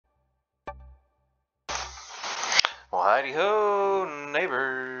Well, howdy ho,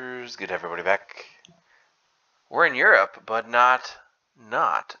 neighbors. Get everybody back. We're in Europe, but not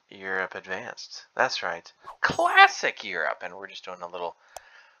Europe Advanced. That's right. Classic Europe. And we're just doing a little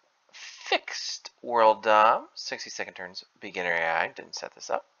fixed world 60-second turns beginner AI. Didn't set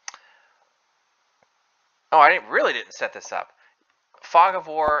this up. Oh, I really didn't set this up. Fog of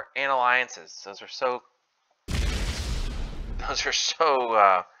War and Alliances. Those are so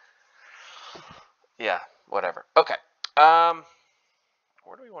yeah, whatever. Okay.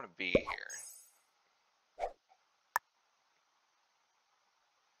 Where do we want to be here?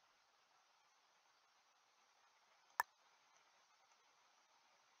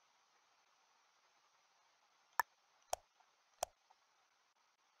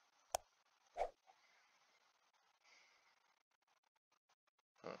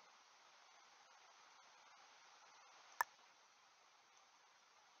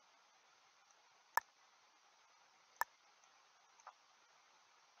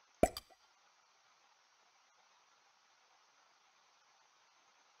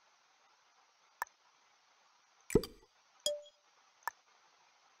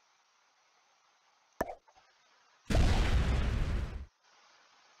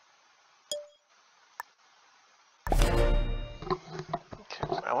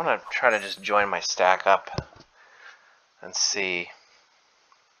 I want to try to just join my stack up and see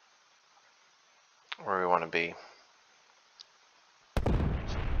where we want to be.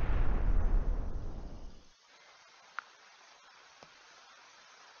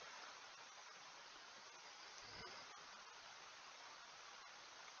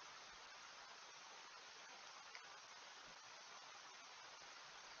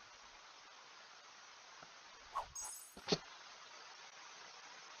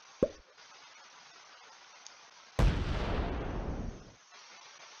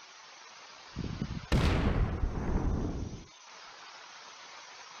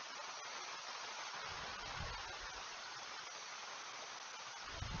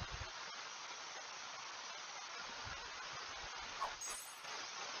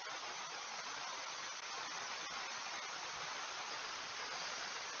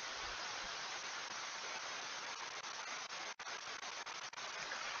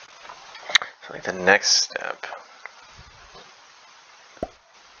 So like the next step.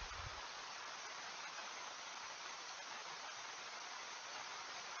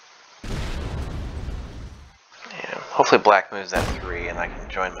 Yeah, hopefully black moves that 3 and I can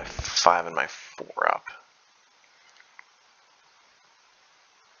join my 5 and my 4 up.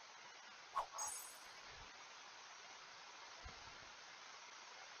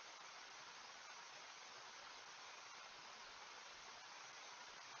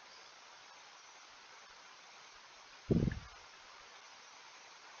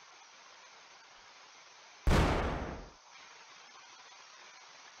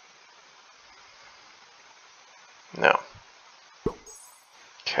 No.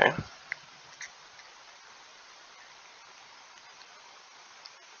 Okay.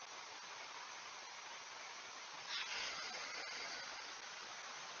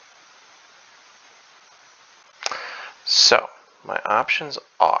 So, my options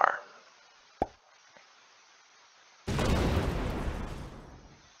are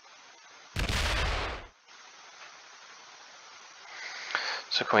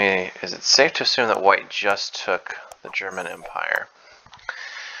so can we, is it safe to assume that white just took the German Empire?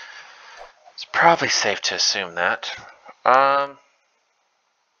 It's probably safe to assume that.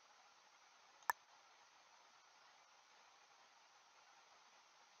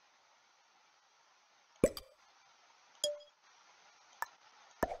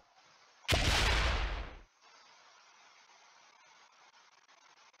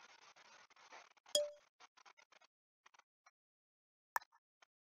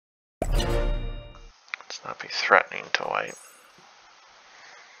 Let's not be threatening to white.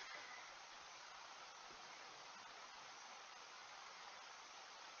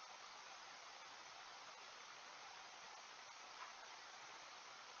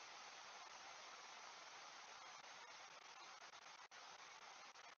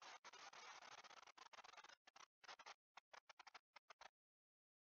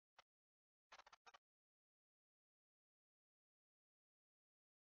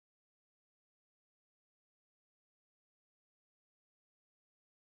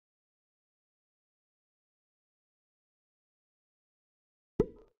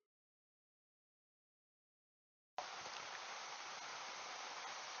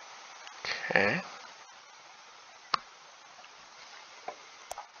 Okay.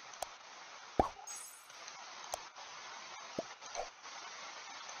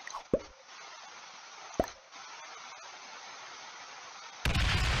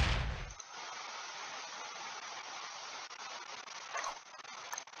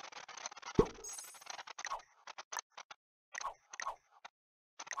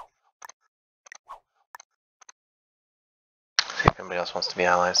 See if anybody else wants to be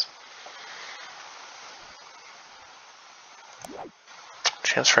allies.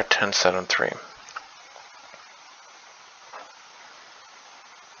 Chance for a 10-7-3.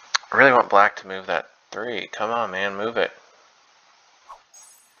 I really want black to move that 3. Come on, man, move it.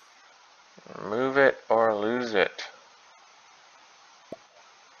 Move it or lose it.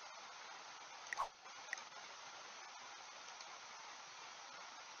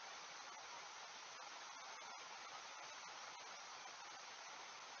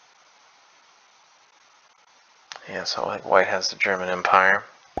 Yeah, so like white has the German Empire.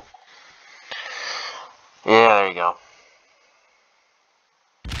 Yeah, there you go.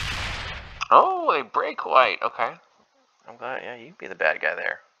 Oh, they break white. Okay. I'm glad. Yeah, you'd be the bad guy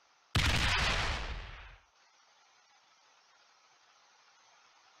there.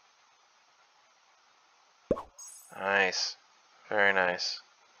 Nice. Very nice.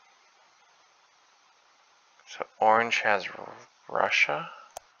 So orange has Russia.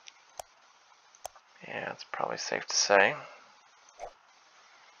 Yeah, it's probably safe to say.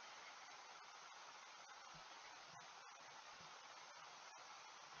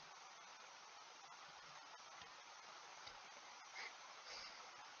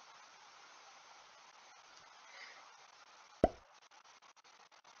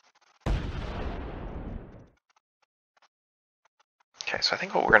 Okay, so I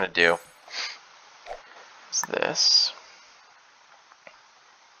think what we're going to do is this.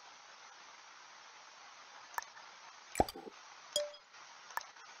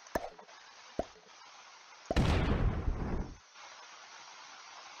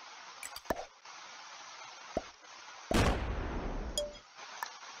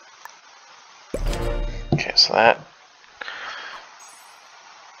 Okay, so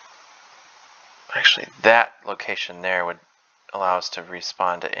that location there would allow us to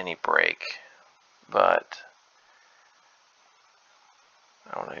respawn to any break, but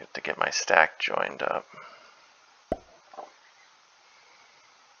I want to get my stack joined up.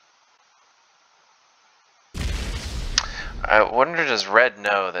 I wonder, does red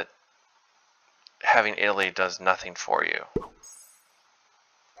know that having Italy does nothing for you?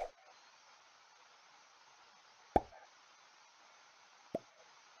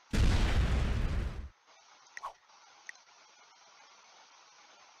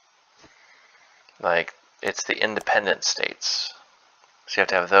 Like, it's the independent states. So you have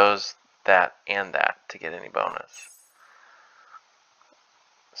to have those, that, and that to get any bonus.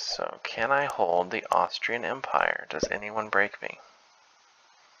 So, can I hold the Austrian Empire? Does anyone break me?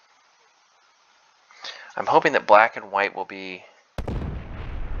 I'm hoping that black and white will be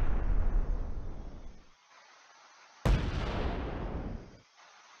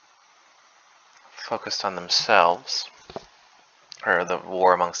focused on themselves, or the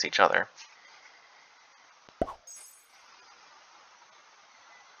war amongst each other.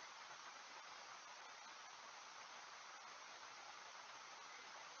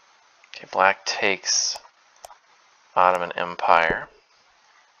 Okay, black takes Ottoman Empire.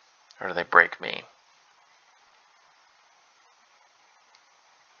 Or do they break me?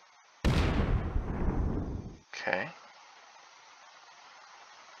 Okay.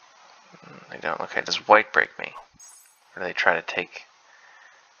 They don't. Okay, does white break me? Or do they try to take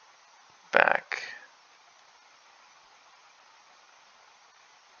back?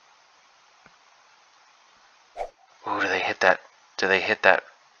 Ooh, do they hit that? Do they hit that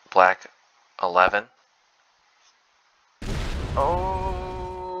black 11?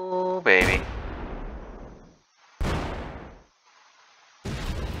 Oh, baby.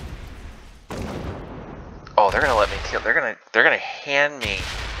 Oh, they're gonna let me kill. They're gonna hand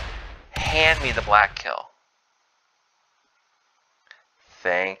me the black kill.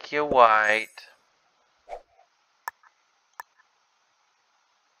 Thank you, white.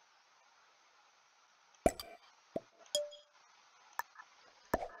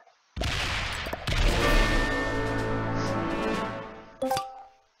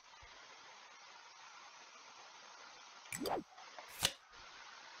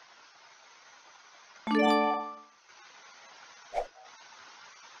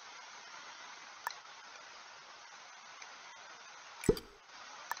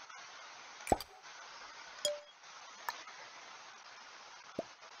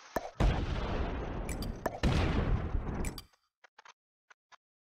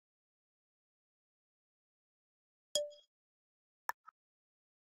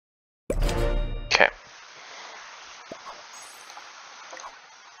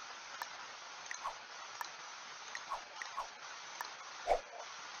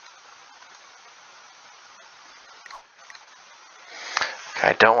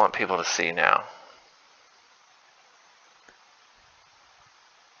 I don't want people to see now.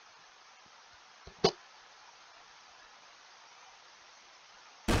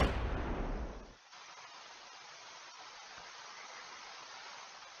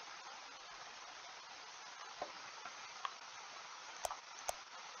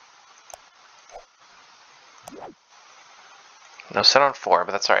 No set on 4,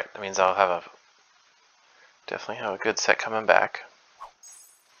 but that's alright. That means I'll have a definitely have a good set coming back.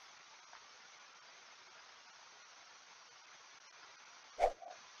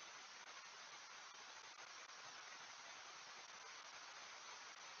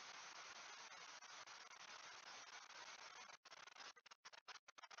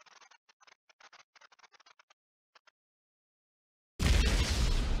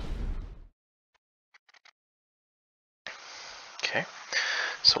 Okay,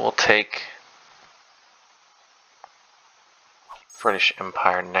 so we'll take British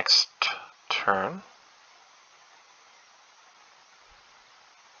Empire next turn.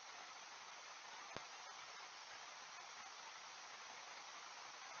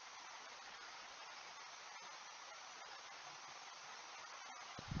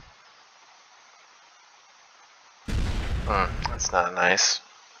 That's not nice.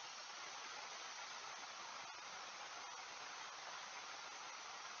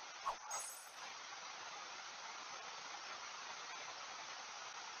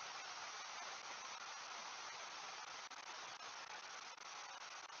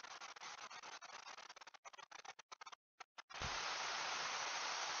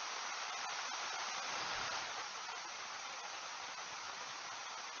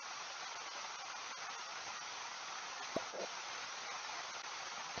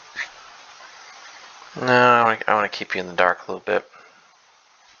 No, I want to keep you in the dark a little bit.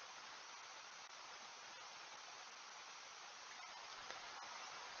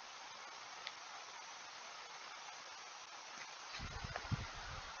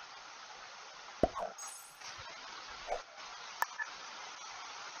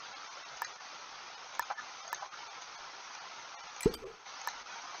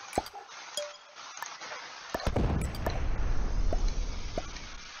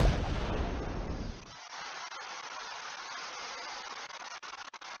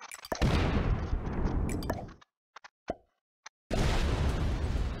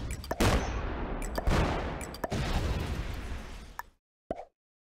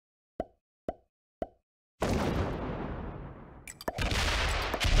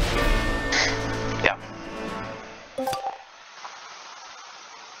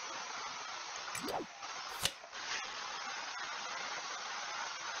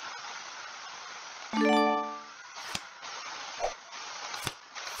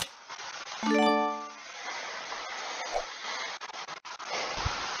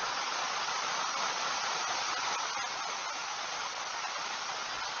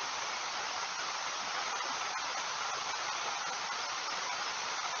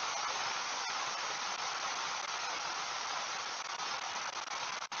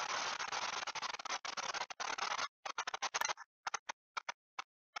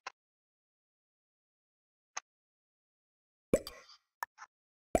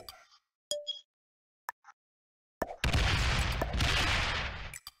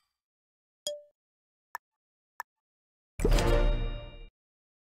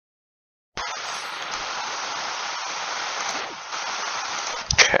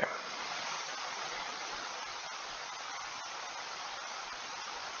 Okay.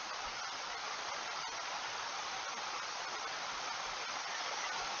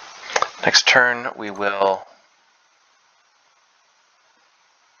 Next turn we will...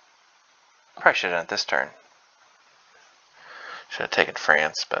 Probably should have done it this turn. Should have taken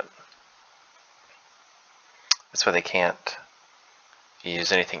France, but that's why they can't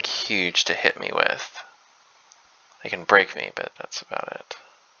use anything huge to hit me with. They can break me, but that's about it.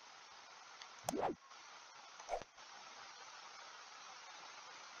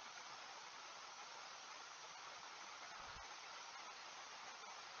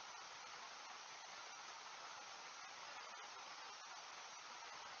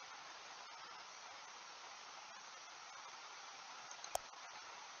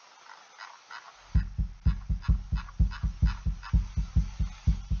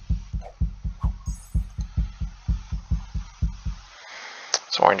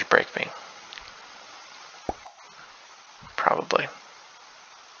 So orange break me. Probably.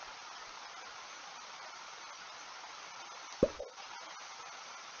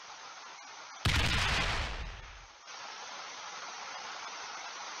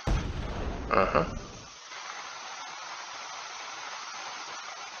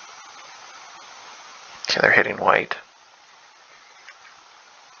 Okay, they're hitting white.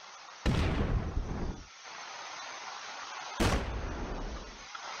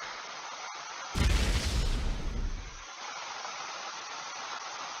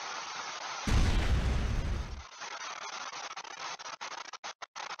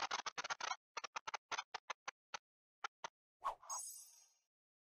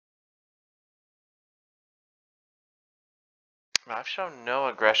 I've shown no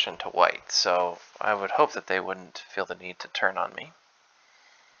aggression to white, so I would hope that they wouldn't feel the need to turn on me.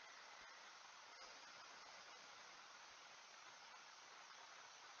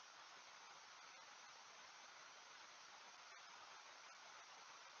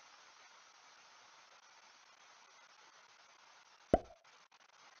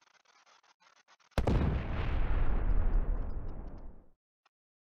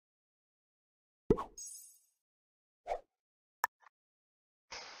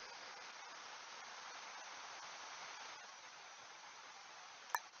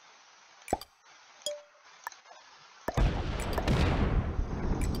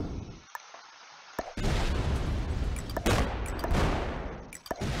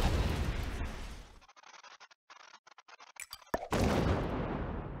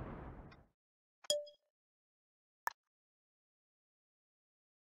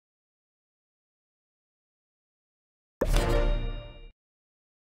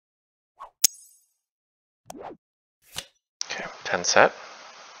 Okay, 10 set.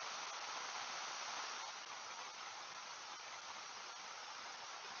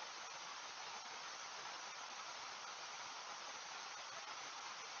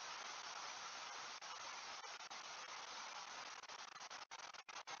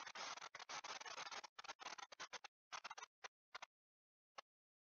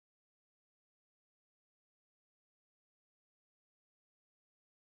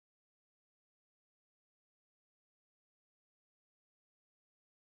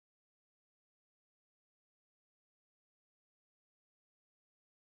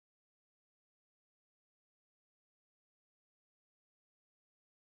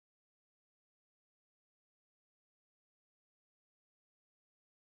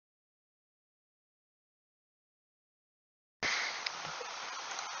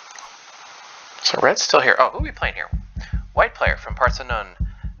 So red's still here. Oh, who are we playing here? White player from Parts Unknown.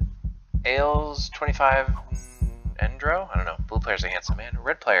 Ailes 25 Endro? I don't know. Blue player's a handsome man.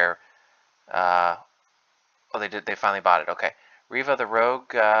 Red player, oh, they finally bought it. Okay. Riva the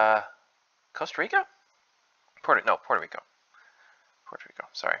Rogue, Costa Rica? Puerto Rico. Puerto Rico,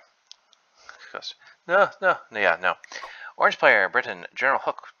 sorry. No. Orange player, Britain, General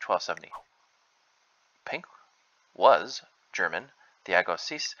Hook 1270. Pink was German, Thiago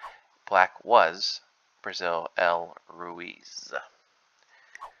Cis. Black was Brazil, El Ruiz.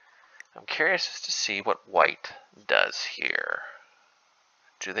 I'm curious as to see what white does here.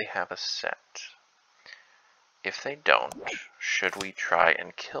 Do they have a set? If they don't, should we try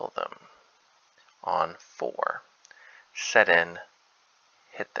and kill them? On 4. Set in,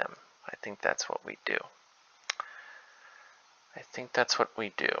 hit them. I think that's what we do.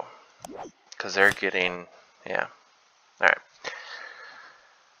 Because they're getting, yeah. Alright.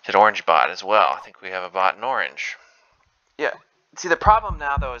 Did orange bot as well. I think we have a bot in orange. Yeah. See, the problem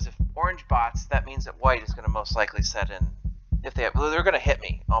now, though, is if orange bots, that means that white is going to most likely set in. If they're going to hit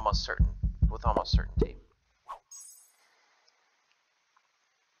me with almost certainty.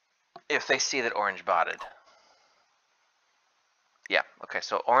 If they see that orange botted. Yeah, okay,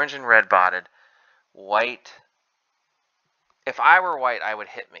 so orange and red botted. White. If I were white, I would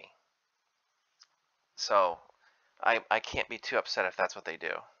hit me. So I can't be too upset if that's what they do.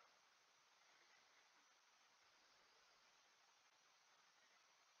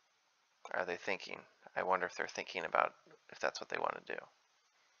 Are they thinking? I wonder if they're thinking about if that's what they want to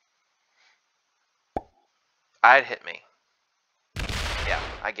do. I'd hit me. Yeah,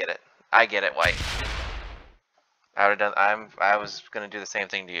 I get it, white. I would have done. I was gonna do the same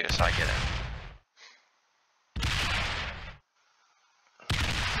thing to you, so I get it.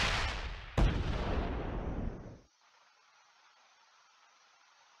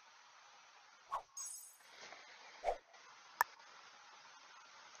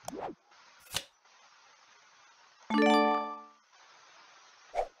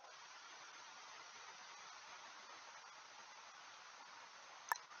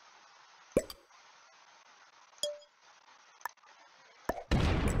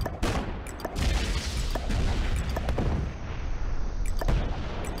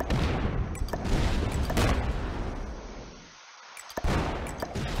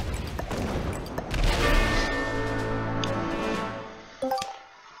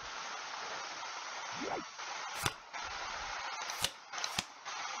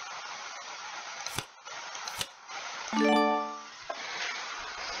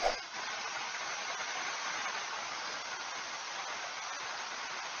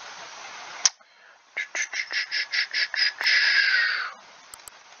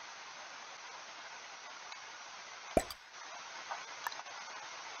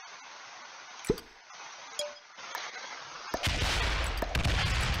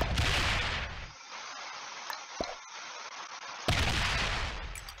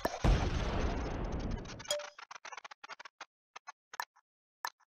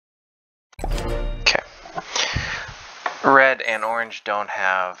 red and orange don't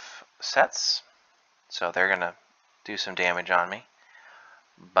have sets, so they're gonna do some damage on me.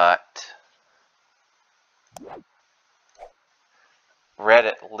 But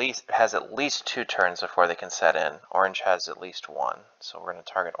red has at least 2 turns before they can set in. Orange has at least 1, so we're gonna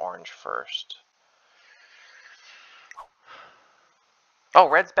target orange first. Oh,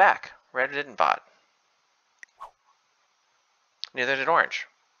 red's back. Red didn't bot. Neither did orange.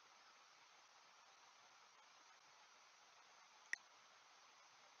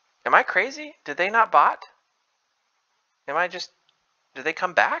 Am I crazy? Did they not bot? Did they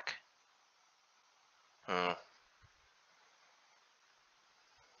come back?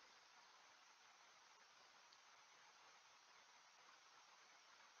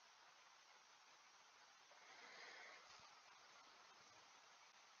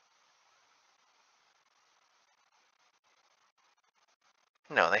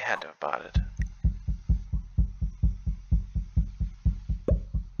 No, they had to have botted.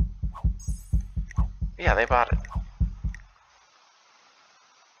 Yeah, they botted.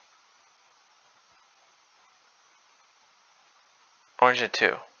 Orange did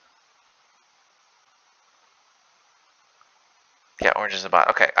too. Yeah, orange is a bot.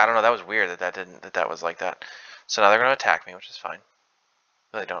 Okay, I don't know. That was weird that was like that. So now they're gonna attack me, which is fine.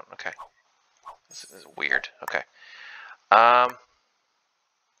 No, they don't. Okay, this is weird. Okay.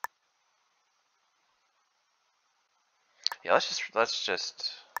 Yeah, let's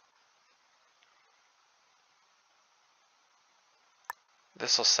just.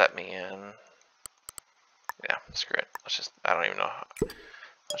 This will set me in. Yeah, screw it. I don't even know.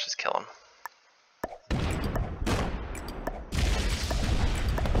 Let's just kill him.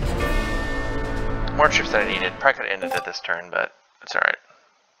 More troops than I needed. Probably could have ended it this turn, but it's alright.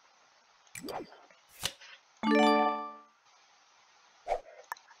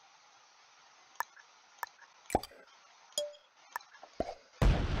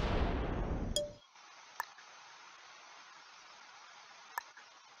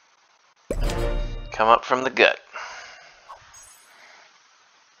 Come up from the gut.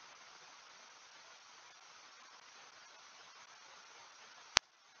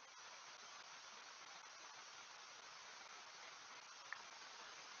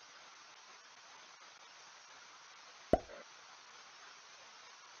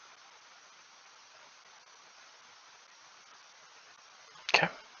 Okay.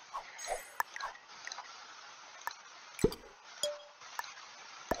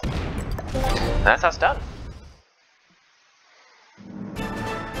 That's us done.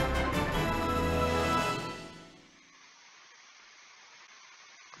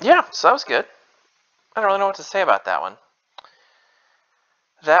 Yeah, so that was good. I don't really know what to say about that one.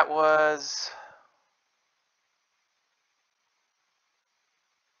 That was...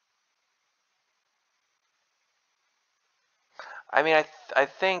 I mean, I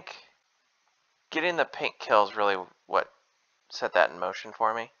think getting the pink kill is really what set that in motion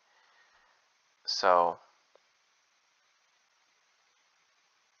for me. So,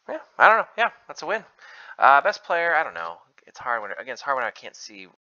 yeah, I don't know. Yeah, that's a win. Best player, I don't know. It's hard when I can't see